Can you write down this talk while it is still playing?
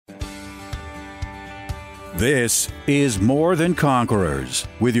This is More Than Conquerors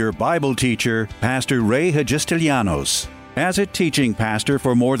with your Bible teacher, Pastor Ray Hagistilianos. As a teaching pastor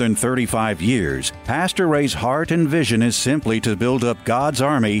for more than 35 years, Pastor Ray's heart and vision is simply to build up God's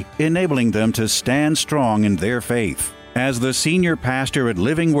army, enabling them to stand strong in their faith. As the senior pastor at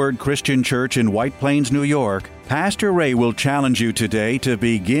Living Word Christian Church in White Plains, New York, Pastor Ray will challenge you today to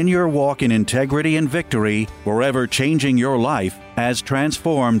begin your walk in integrity and victory, forever changing your life as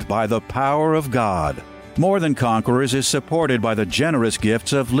transformed by the power of God. More Than Conquerors is supported by the generous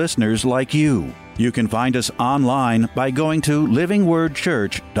gifts of listeners like you. You can find us online by going to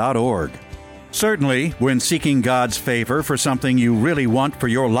livingwordchurch.org. Certainly, when seeking God's favor for something you really want for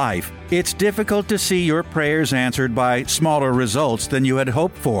your life, it's difficult to see your prayers answered by smaller results than you had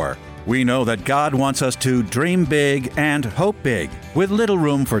hoped for. We know that God wants us to dream big and hope big, with little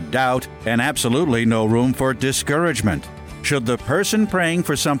room for doubt and absolutely no room for discouragement. Should the person praying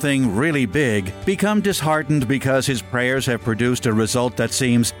for something really big become disheartened because his prayers have produced a result that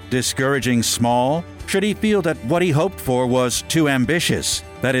seems discouraging small? Should he feel that what he hoped for was too ambitious,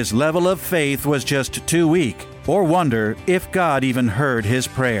 that his level of faith was just too weak, or wonder if God even heard his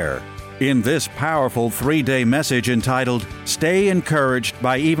prayer? In this powerful 3-day message entitled, Stay Encouraged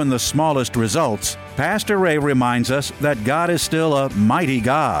by Even the Smallest Results, Pastor Ray reminds us that God is still a mighty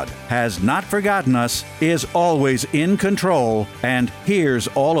God, has not forgotten us, is always in control, and hears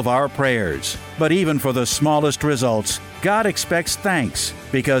all of our prayers. But even for the smallest results, God expects thanks,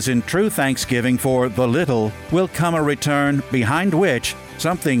 because in true thanksgiving for the little will come a return behind which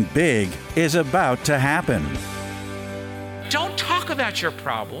something big is about to happen. Don't talk about your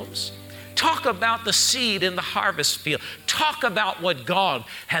problems. Talk about the seed in the harvest field. Talk about what God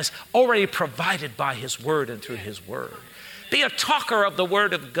has already provided by His Word and through His Word. Be a talker of the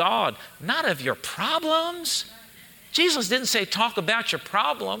Word of God, not of your problems. Jesus didn't say talk about your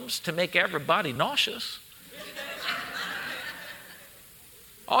problems to make everybody nauseous.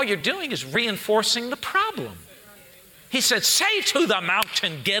 All you're doing is reinforcing the problem. He said, say to the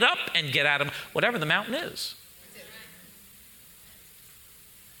mountain, get up and get out of whatever the mountain is.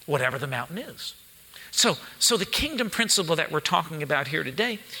 Whatever the mountain is. So the kingdom principle that we're talking about here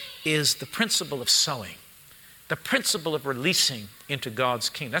today is the principle of sowing, the principle of releasing into God's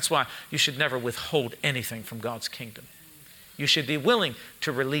kingdom. That's why you should never withhold anything from God's kingdom. You should be willing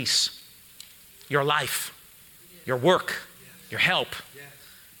to release your life, your work, your help,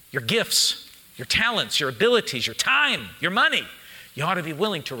 your gifts, your talents, your abilities, your time, your money. You ought to be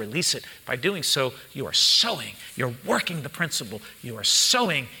willing to release it. By doing so, you are sowing. You're working the principle. You are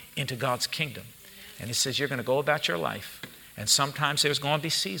sowing into God's kingdom. And He says you're going to go about your life. And sometimes there's going to be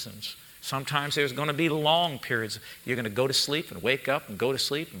seasons. Sometimes there's going to be long periods. You're going to go to sleep and wake up and go to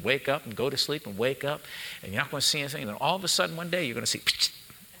sleep and wake up and go to sleep and wake up. And you're not going to see anything. And then all of a sudden one day you're going to see.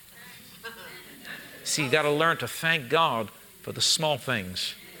 See, you got to learn to thank God for the small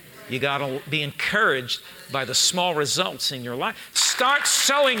things. You got to be encouraged by the small results in your life. Start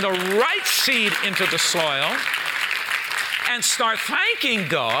sowing the right seed into the soil and start thanking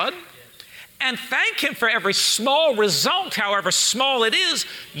God and thank Him for every small result, however small it is.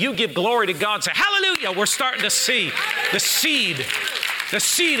 You give glory to God. Say, hallelujah, we're starting to see the seed. The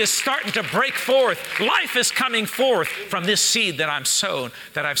seed is starting to break forth. Life is coming forth from this seed that I've sown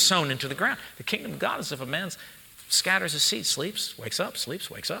into the ground. The kingdom of God is if a man scatters his seed, sleeps, wakes up,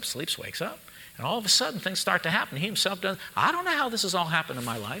 sleeps, wakes up, sleeps, wakes up. And all of a sudden things start to happen. He himself does. I don't know how this has all happened in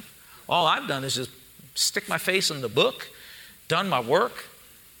my life. All I've done is just stick my face in the book, done my work,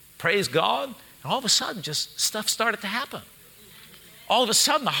 praise God, and all of a sudden just stuff started to happen. All of a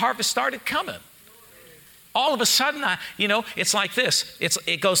sudden the harvest started coming. All of a sudden, it's like this.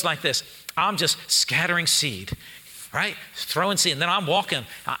 It goes like this. I'm just scattering seed, right? Throwing seed. And then I'm walking.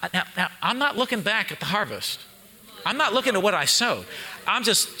 Now, I'm not looking back at the harvest. I'm not looking at what I sowed. I'm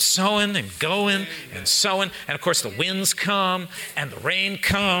just sowing and going and sowing. And of course the winds come and the rain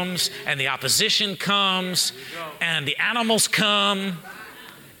comes and the opposition comes and the animals come.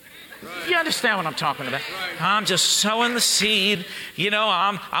 You understand what I'm talking about? I'm just sowing the seed.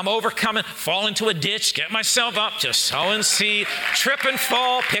 I'm overcoming, fall into a ditch, get myself up, just sowing seed, trip and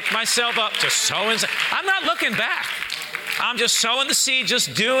fall, pick myself up, just sowing. I'm not looking back. I'm just sowing the seed,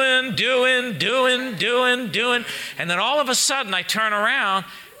 just doing. And then all of a sudden I turn around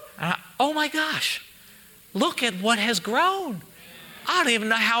and oh my gosh, look at what has grown. I don't even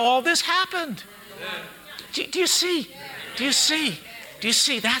know how all this happened. Do you see? Do you see? Do you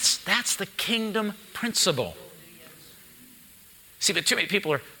see? That's the kingdom principle. See, but too many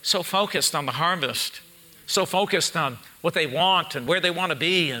people are so focused on the harvest, so focused on what they want and where they want to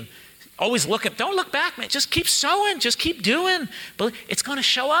be, and always don't look back, man. Just keep sowing, just keep doing. But it's going to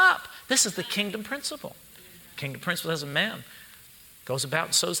show up. This is the kingdom principle. Kingdom principle as a man goes about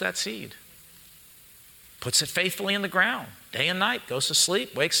and sows that seed. Puts it faithfully in the ground, day and night, goes to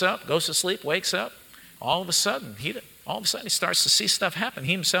sleep, wakes up, goes to sleep, wakes up. All of a sudden, he starts to see stuff happen.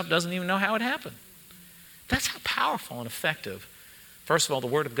 He himself doesn't even know how it happened. That's how powerful and effective, first of all, the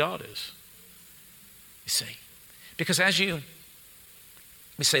Word of God is. You see, because let me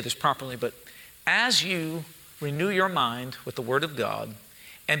say this properly, but as you renew your mind with the Word of God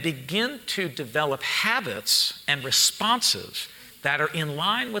and begin to develop habits and responses that are in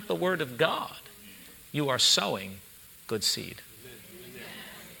line with the Word of God, you are sowing good seed.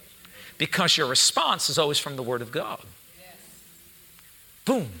 Because your response is always from the Word of God.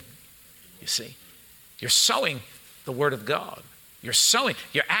 Boom. You see, you're sowing the Word of God. You're sowing,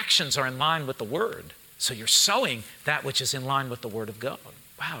 your actions are in line with the Word. So you're sowing that which is in line with the Word of God.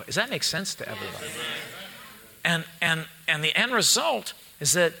 Wow, does that make sense to everybody? And the end result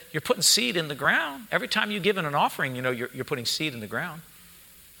is that you're putting seed in the ground. Every time you give in an offering, you're putting seed in the ground.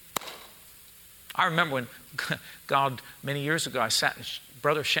 I remember when God, many years ago, I sat in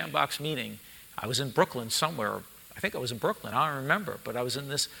Brother Schambach's meeting. I was in Brooklyn somewhere. I think I was in Brooklyn. I don't remember. But I was in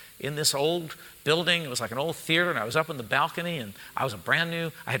this old building. It was like an old theater, and I was up in the balcony, and I was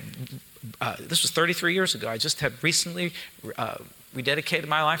this was 33 years ago. I just had recently rededicated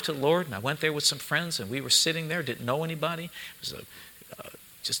my life to the Lord, and I went there with some friends, and we were sitting there, didn't know anybody. It was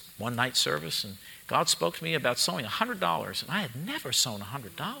just one night service, and God spoke to me about sowing $100, and I had never sown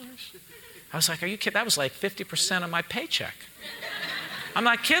 $100. I was like, are you kidding? That was like 50% of my paycheck. I'm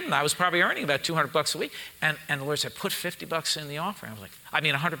not kidding. I was probably earning about $200 a week. And the Lord said, put $50 in the offering. I was like,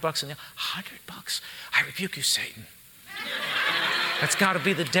 $100 in the $100? I rebuke you, Satan. That's got to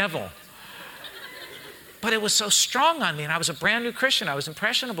be the devil. But it was so strong on me, and I was a brand new Christian. I was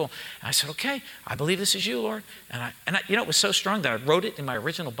impressionable. And I said, okay, I believe this is you, Lord. And it was so strong that I wrote it in my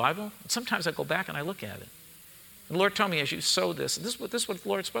original Bible. And sometimes I go back and I look at it. The Lord told me, as you sow this is what the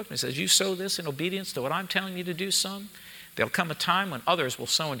Lord spoke to me. He says, you sow this in obedience to what I'm telling you to do, son, there'll come a time when others will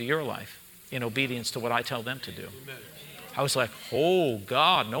sow into your life in obedience to what I tell them to do. I was like, oh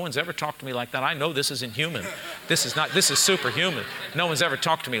God, no one's ever talked to me like that. I know this isn't human. This is superhuman. No one's ever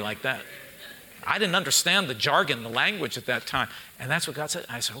talked to me like that. I didn't understand the jargon, the language at that time. And that's what God said.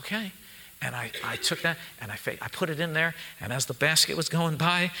 I said, okay. And I took that and I put it in there, and as the basket was going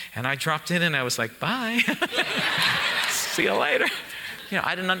by and I dropped it in, and I was like, bye. See you later.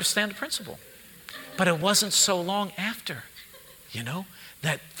 I didn't understand the principle. But it wasn't so long after,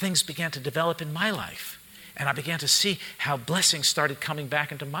 that things began to develop in my life. And I began to see how blessings started coming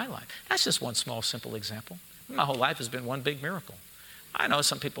back into my life. That's just one small, simple example. My whole life has been one big miracle. I know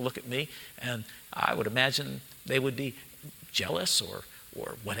some people look at me and I would imagine they would be jealous or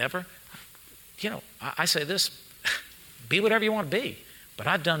whatever. I say this, be whatever you want to be, but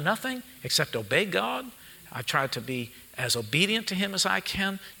I've done nothing except obey God. I've tried to be as obedient to Him as I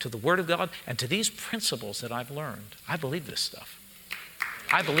can, to the Word of God, and to these principles that I've learned. I believe this stuff.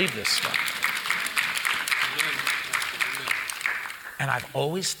 I believe this stuff. And I've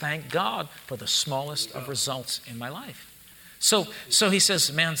always thanked God for the smallest of results in my life. So He says,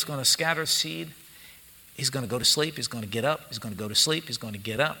 the man's going to scatter seed. He's going to go to sleep. He's going to get up. He's going to go to sleep. He's going to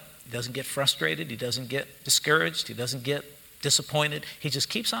get up. He doesn't get frustrated. He doesn't get discouraged. He doesn't get disappointed. He just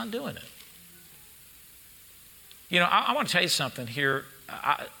keeps on doing it. I want to tell you something here.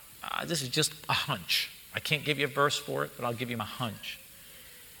 This is just a hunch. I can't give you a verse for it, but I'll give you my hunch.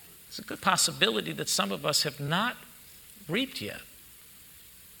 It's a good possibility that some of us have not reaped yet,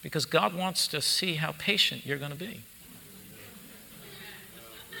 because God wants to see how patient you're going to be.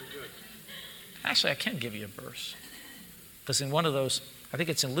 Actually, I can give you a verse. Because in one of those, I think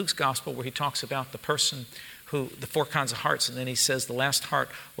it's in Luke's gospel, where he talks about the person the 4 kinds of hearts, and then he says the last heart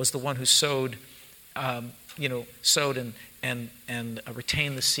was the one who sowed and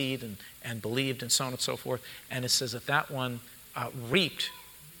retained the seed and believed, and so on and so forth. And it says that one reaped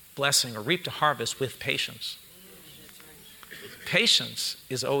blessing or reaped a harvest with patience. Patience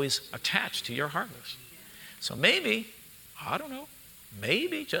is always attached to your harvest. So maybe, I don't know,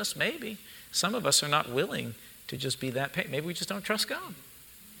 maybe, just maybe, some of us are not willing to just be that patient. Maybe we just don't trust God.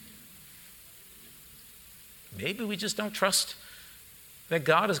 Maybe we just don't trust that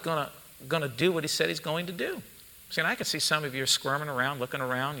God is going to do what He said He's going to do. See, and I can see some of you are squirming around, looking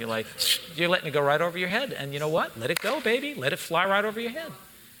around. You're like, you're letting it go right over your head. And you know what? Let it go, baby. Let it fly right over your head.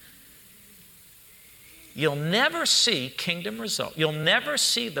 You'll never see kingdom result. You'll never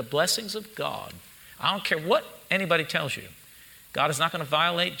see the blessings of God. I don't care what anybody tells you. God is not going to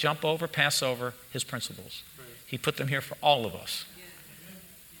violate, jump over, pass over His principles. He put them here for all of us.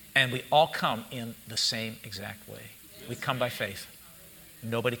 And we all come in the same exact way. We come by faith.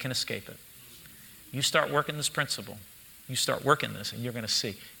 Nobody can escape it. You start working this principle. You start working this, and you're going to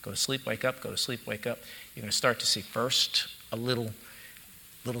see. Go to sleep, wake up, go to sleep, wake up. You're going to start to see first a little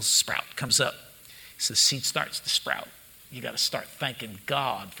sprout comes up. So the seed starts to sprout. You got to start thanking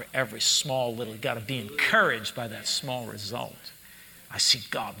God for every small little. You got to be encouraged by that small result. I see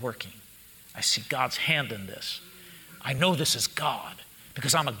God working. I see God's hand in this. I know this is God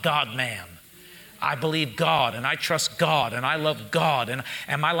because I'm a God man. I believe God and I trust God and I love God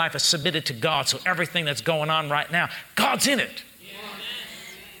and my life is submitted to God. So everything that's going on right now, God's in it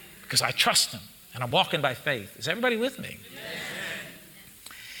because I trust Him and I'm walking by faith. Is everybody with me?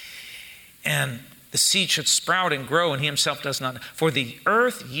 And the seed should sprout and grow, and He Himself does not. For the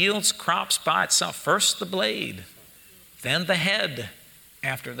earth yields crops by itself. First the blade, then the head.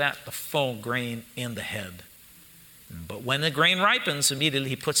 After that, the full grain in the head. But when the grain ripens, immediately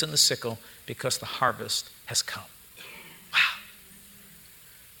He puts in the sickle because the harvest has come. Wow.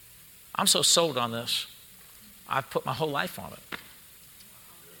 I'm so sold on this. I've put my whole life on it.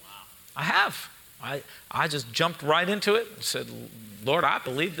 I have. I just jumped right into it and said, Lord, I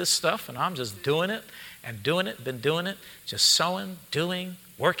believe this stuff, and I'm just doing it, been doing it, just sowing, doing,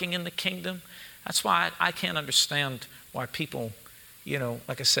 working in the kingdom. That's why I can't understand why people,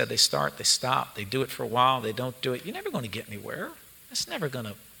 like I said, they start, they stop, they do it for a while, they don't do it. You're never going to get anywhere. It's never going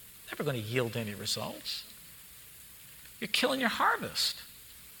to yield any results. You're killing your harvest.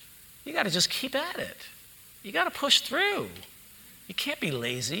 You got to just keep at it. You got to push through. You can't be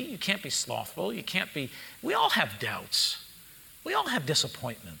lazy. You can't be slothful. We all have doubts. We all have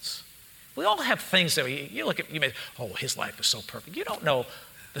disappointments. We all have things that you look at, his life is so perfect. You don't know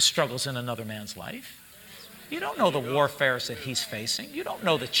the struggles in another man's life. You don't know the warfares that he's facing. You don't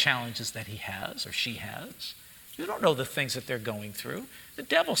know the challenges that he has or she has. You don't know the things that they're going through. The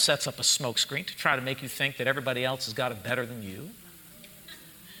devil sets up a smokescreen to try to make you think that everybody else has got it better than you.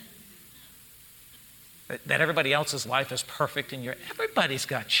 That everybody else's life is perfect and everybody's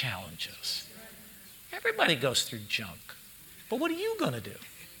got challenges. Everybody goes through junk. But what are you going to do?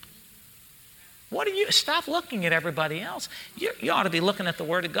 Stop looking at everybody else. You ought to be looking at the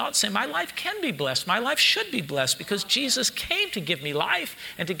Word of God saying, my life can be blessed. My life should be blessed because Jesus came to give me life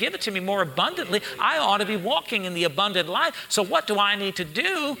and to give it to me more abundantly. I ought to be walking in the abundant life. So what do I need to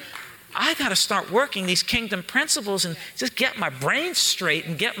do? I got to start working these kingdom principles and just get my brain straight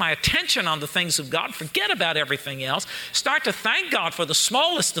and get my attention on the things of God. Forget about everything else. Start to thank God for the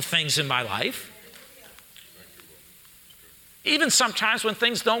smallest of things in my life. Even sometimes when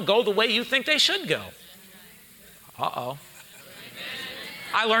things don't go the way you think they should go. Uh-oh.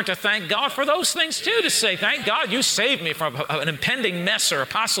 I learned to thank God for those things too, to say, thank God you saved me from an impending mess or a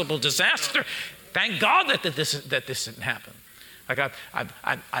possible disaster. Thank God that this didn't happen. Like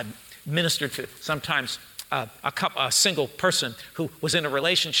I've ministered to sometimes a single person who was in a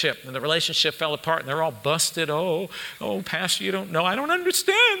relationship and the relationship fell apart and they're all busted. Oh, Pastor, you don't know. I don't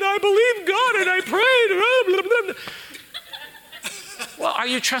understand. I believe God and I prayed. Blah, blah, blah. Well, are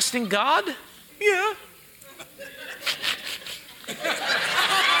you trusting God? Yeah.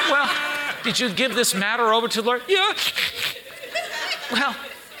 Well, did you give this matter over to the Lord? Yeah.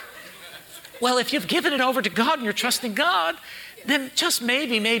 Well, if you've given it over to God and you're trusting God, then just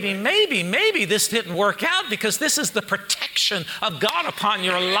maybe this didn't work out because this is the protection of God upon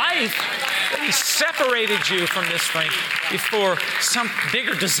your life. He separated you from this thing before some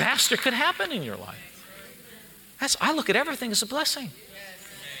bigger disaster could happen in your life. I look at everything as a blessing.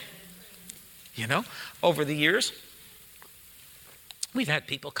 Over the years, we've had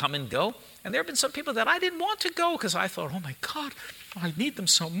people come and go, and there have been some people that I didn't want to go because I thought, oh my God, I need them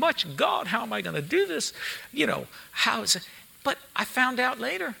so much. God, how am I going to do this? How is it? But I found out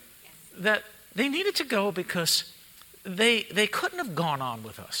later that they needed to go because they couldn't have gone on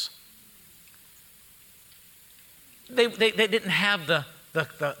with us. They didn't have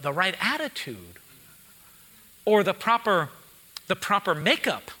the right attitude or the proper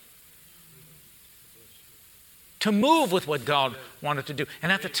makeup to move with what God wanted to do.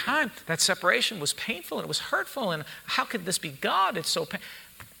 And at the time, that separation was painful and it was hurtful. And how could this be God? It's so painful.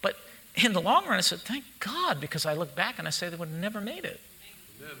 But in the long run, I said, thank God, because I look back and I say they would have never made it.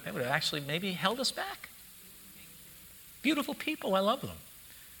 They would have actually maybe held us back. Beautiful people, I love them.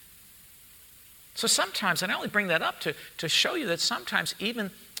 So sometimes, and I only bring that up to show you that sometimes even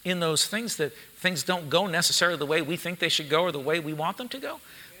in those things that things don't go necessarily the way we think they should go or the way we want them to go,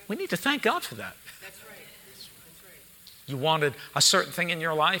 we need to thank God for that. That's right. You wanted a certain thing in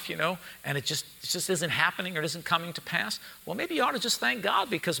your life, and it just isn't happening or isn't coming to pass. Well, maybe you ought to just thank God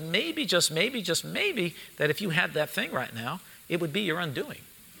because maybe, just maybe, that if you had that thing right now, it would be your undoing.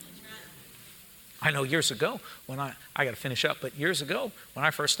 I know years ago when I got to finish up, but years ago when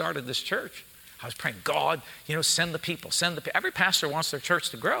I first started this church, I was praying, God, send the people, Every pastor wants their church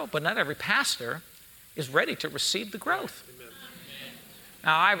to grow, but not every pastor is ready to receive the growth. Amen.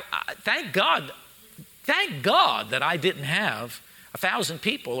 Now, I thank God that I didn't have 1,000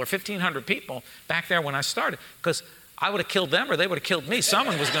 people or 1,500 people back there when I started, because I would have killed them or they would have killed me.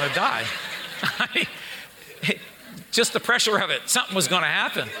 Someone was going to die. Just the pressure of it, something was going to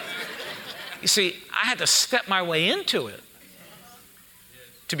happen. You see, I had to step my way into it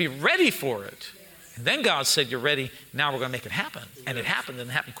to be ready for it. And then God said, you're ready, now we're going to make it happen. And it happened, and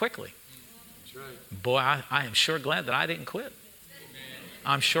it happened quickly. Boy, I am sure glad that I didn't quit.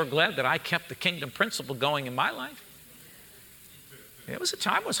 I'm sure glad that I kept the kingdom principle going in my life. It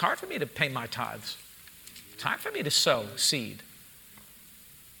was hard for me to pay my tithes. Time for me to sow seed.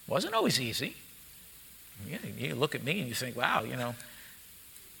 Wasn't always easy. Yeah, you look at me and you think, wow,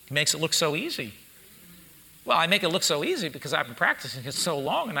 he makes it look so easy. Well, I make it look so easy because I've been practicing it so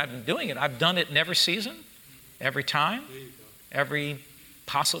long and I've been doing it. I've done it in every season, every time, every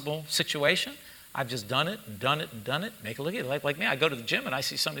possible situation. I've just done it and done it and done it. Make it look easy. Like me, I go to the gym and I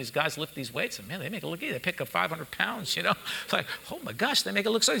see some of these guys lift these weights and man, they make it look easy. They pick up 500 pounds, It's like, oh my gosh, they make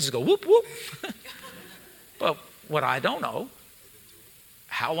it look so easy. Just go whoop, whoop. But what I don't know,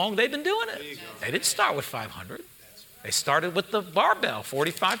 how long they've been doing it. They didn't start with 500. They started with the barbell,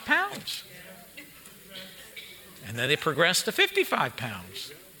 45 pounds. And then they progressed to 55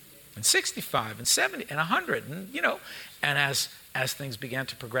 pounds and 65 and 70 and 100. And, and as things began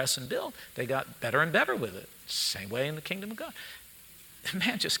to progress and build, they got better and better with it. Same way in the kingdom of God. The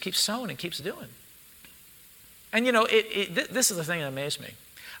man just keeps sowing and keeps doing. And, this is the thing that amazed me.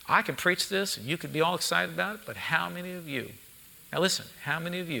 I can preach this and you could be all excited about it, but how many of you, now listen, how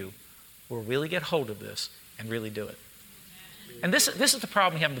many of you will really get hold of this and really do it? And this is the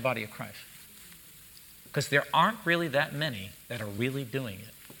problem we have in the body of Christ. Because there aren't really that many that are really doing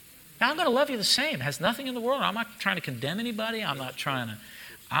it. Now, I'm going to love you the same. It has nothing in the world. I'm not trying to condemn anybody. I'm not trying to...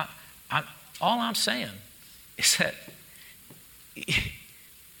 all I'm saying is that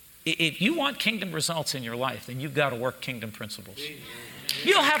if you want kingdom results in your life, then you've got to work kingdom principles.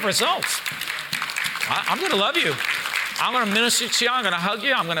 You'll have results. I'm going to love you. I'm going to minister to you. I'm going to hug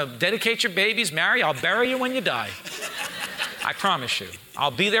you. I'm going to dedicate your babies, marry you. I'll bury you when you die. I promise you.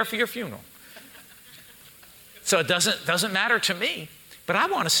 I'll be there for your funeral. So it doesn't matter to me. But I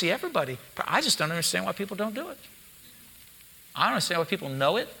want to see everybody. I just don't understand why people don't do it. I don't understand why people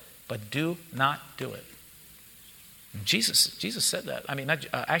know it, but do not do it. Jesus said that.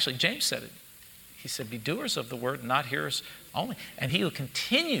 Actually, James said it. He said, be doers of the word, not hearers only. And he who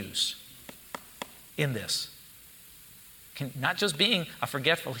continues in this, not just being a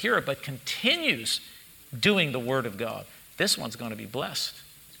forgetful hearer, but continues doing the word of God, this one's going to be blessed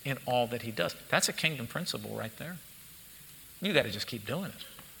in all that he does. That's a kingdom principle right there. You got to just keep doing it.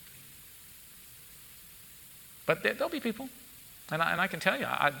 But there'll be people, and I can tell you,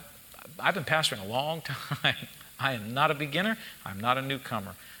 I've been pastoring a long time. I am not a beginner. I'm not a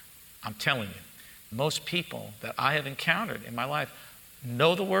newcomer. I'm telling you, most people that I have encountered in my life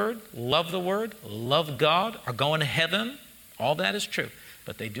know the word, love God, are going to heaven. All that is true.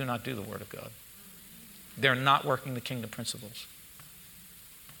 But they do not do the word of God. They're not working the kingdom principles.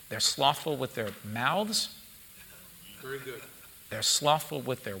 They're slothful with their mouths. Very good. They're slothful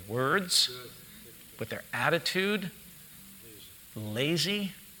with their words, with their attitude,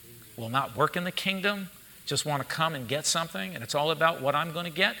 lazy, will not work in the kingdom, just want to come and get something, and it's all about what I'm going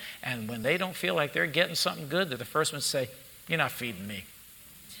to get. And when they don't feel like they're getting something good, they're the first ones to say, you're not feeding me.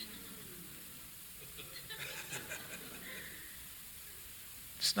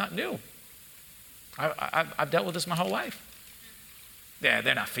 It's not new. I've dealt with this my whole life. Yeah,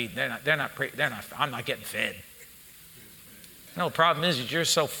 they're not feeding. I'm not getting fed. No, the problem is you're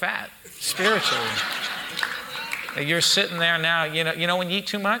so fat spiritually. You're sitting there now, you know when you eat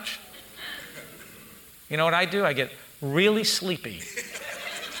too much? You know what I do? I get really sleepy.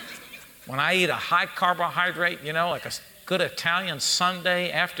 When I eat a high carbohydrate, like a good Italian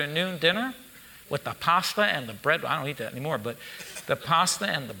Sunday afternoon dinner with the pasta and the bread. I don't eat that anymore, but the pasta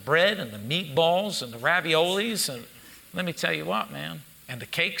and the bread and the meatballs and the raviolis. And let me tell you what, man. And the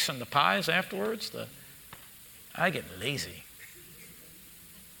cakes and the pies afterwards, I get lazy.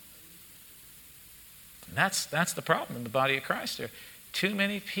 And that's the problem in the body of Christ. There are too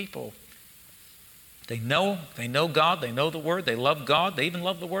many people. They know God, they know the Word, they love God, they even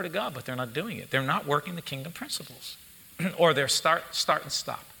love the Word of God, but they're not doing it. They're not working the kingdom principles. Or they're start and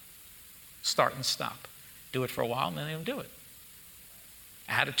stop. Start and stop. Do it for a while and then they don't do it.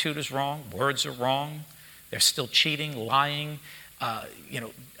 Attitude is wrong, words are wrong, they're still cheating, lying,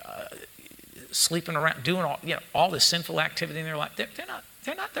 sleeping around, doing all this sinful activity in their life.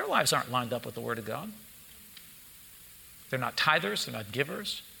 Their lives aren't lined up with the Word of God. They're not tithers. They're not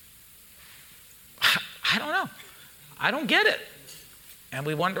givers. I don't know. I don't get it. And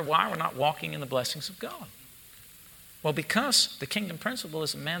we wonder why we're not walking in the blessings of God. Well, because the kingdom principle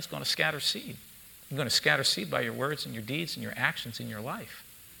is a man's going to scatter seed. You're going to scatter seed by your words and your deeds and your actions in your life.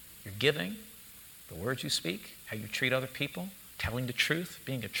 Your giving, the words you speak, how you treat other people, telling the truth,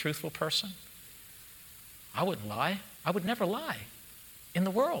 being a truthful person. I wouldn't lie. I would never lie in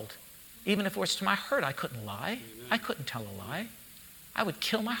the world. Even if it was to my hurt, I couldn't lie. I couldn't tell a lie. I would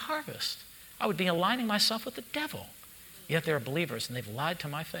kill my harvest. I would be aligning myself with the devil. Yet there are believers, and they've lied to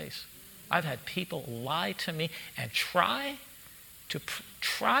my face. I've had people lie to me and try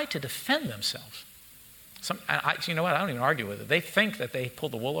to defend themselves. You know what? I don't even argue with it. They think that they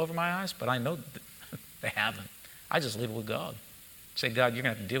pulled the wool over my eyes, but I know they haven't. I just leave it with God. Say, God, you're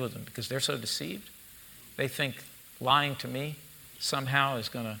going to have to deal with them because they're so deceived. They think lying to me somehow is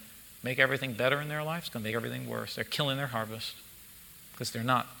going to make everything better in their life. It's going to make everything worse. They're killing their harvest because they're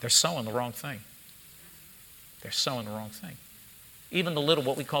not. They're sowing the wrong thing. They're sowing the wrong thing. Even the little,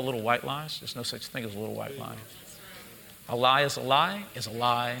 what we call little white lies, there's no such thing as a little white lie. A lie is a lie, is a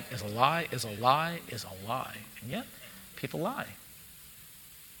lie, is a lie, is a lie, is a lie. And yet, people lie.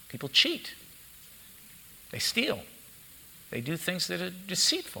 People cheat. They steal. They do things that are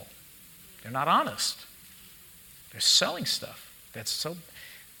deceitful. They're not honest. They're selling stuff that's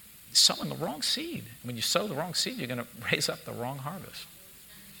sowing the wrong seed. When you sow the wrong seed, you're going to raise up the wrong harvest.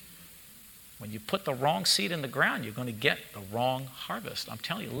 When you put the wrong seed in the ground, you're going to get the wrong harvest. I'm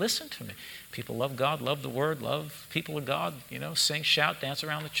telling you, listen to me. People love God, love the Word, love people of God, sing, shout, dance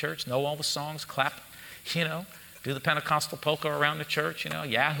around the church, know all the songs, clap, do the Pentecostal polka around the church,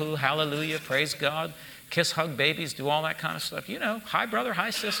 Yahoo, hallelujah, praise God, kiss, hug babies, do all that kind of stuff. Hi brother,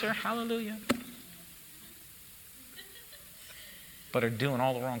 hi sister, hallelujah. But are doing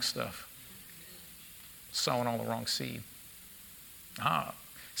all the wrong stuff. Sowing all the wrong seed.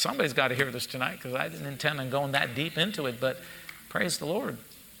 Somebody's got to hear this tonight because I didn't intend on going that deep into it, but praise the Lord.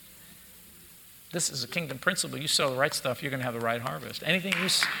 This is a kingdom principle. You sow the right stuff, you're going to have the right harvest.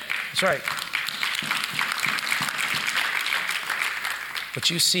 That's right.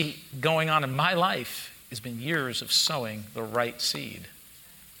 What you see going on in my life has been years of sowing the right seed.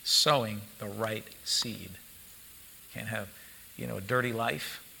 Sowing the right seed. Can't have, a dirty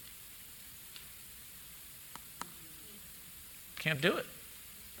life. Can't do it.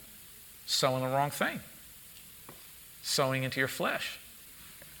 Sowing the wrong thing. Sowing into your flesh.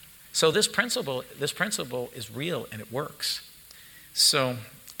 So this principle is real and it works. So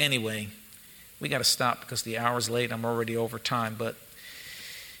anyway, we got to stop because the hour's late. I'm already over time, but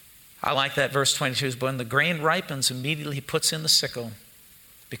I like that verse 22 is, but when the grain ripens, immediately he puts in the sickle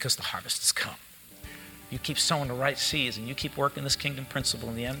because the harvest has come. You keep sowing the right seeds and you keep working this kingdom principle,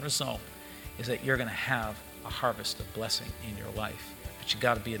 and the end result is that you're going to have a harvest of blessing in your life. But you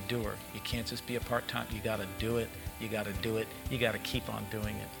got to be a doer. You can't just be a part-time. You got to do it. You got to do it. You got to keep on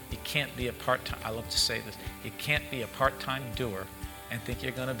doing it. You can't be a part-time. I love to say this. You can't be a part-time doer and think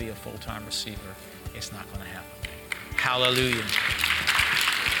you're going to be a full-time receiver. It's not going to happen. Hallelujah.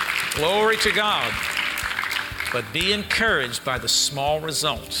 Glory to God. But be encouraged by the small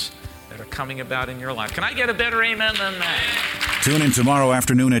results that are coming about in your life. Can I get a better amen than that? Tune in tomorrow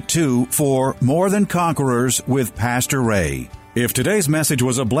afternoon at 2 for More Than Conquerors with Pastor Ray. If today's message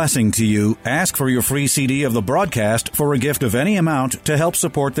was a blessing to you, ask for your free CD of the broadcast for a gift of any amount to help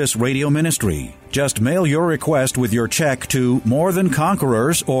support this radio ministry. Just mail your request with your check to More Than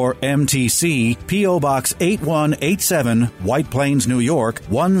Conquerors, or MTC, P.O. Box 8187, White Plains, New York,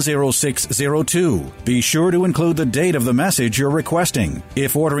 10602. Be sure to include the date of the message you're requesting.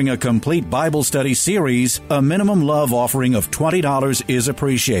 If ordering a complete Bible study series, a minimum love offering of $20 is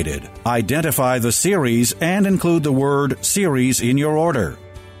appreciated. Identify the series and include the word series in your order.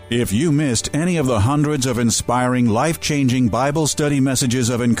 If you missed any of the hundreds of inspiring, life-changing Bible study messages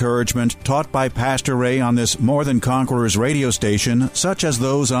of encouragement taught by Pastor Ray on this More Than Conquerors radio station, such as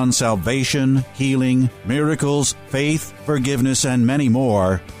those on salvation, healing, miracles, faith, forgiveness, and many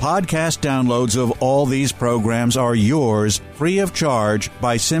more, podcast downloads of all these programs are yours free of charge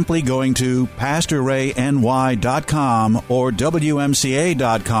by simply going to PastorRayNY.com or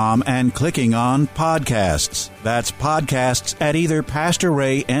WMCA.com and clicking on Podcasts. That's podcasts at either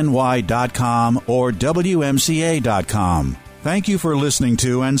PastorRayNY.com or WMCA.com. Thank you for listening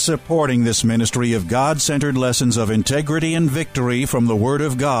to and supporting this ministry of God-centered lessons of integrity and victory from the Word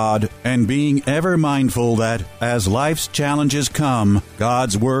of God, and being ever mindful that, as life's challenges come,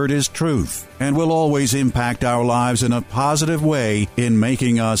 God's Word is truth and will always impact our lives in a positive way in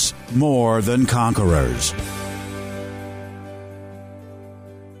making us more than conquerors.